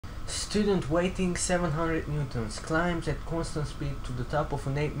Student weighting 700 newtons climbs at constant speed to the top of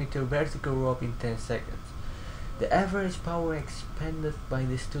an 8-meter vertical rope in 10 seconds. The average power expended by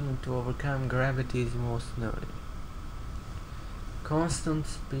the student to overcome gravity is most known. Constant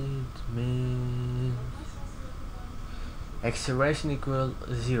speed means acceleration equal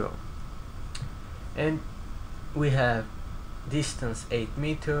 0. And we have distance 8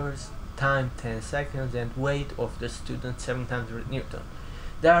 meters, time 10 seconds, and weight of the student 700 newton.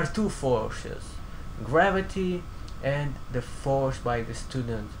 There are two forces, gravity and the force by the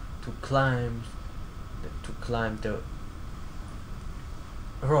student to climb the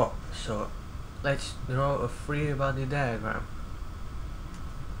rope. So let's draw a free body diagram.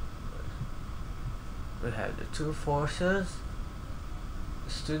 We have the two forces,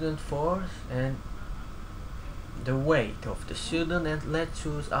 student force and the weight of the student, and let's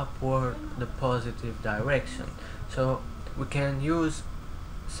choose upward the positive direction. So we can use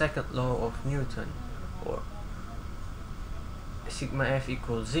second law of Newton, or sigma F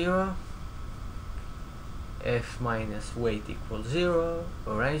equals 0, F minus weight equals 0,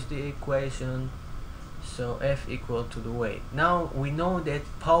 arrange the equation, so F equal to the weight. Now we know that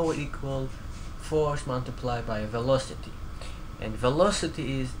power equals force multiplied by velocity, and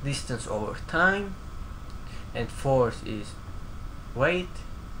velocity is distance over time, and force is weight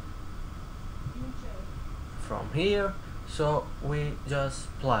from here. So we just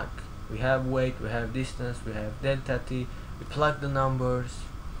plug. We have weight, we have distance, we have delta t. We plug the numbers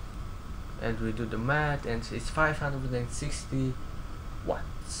and we do the math, and it's 560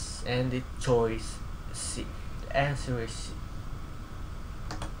 watts, and the choice C. The answer is C.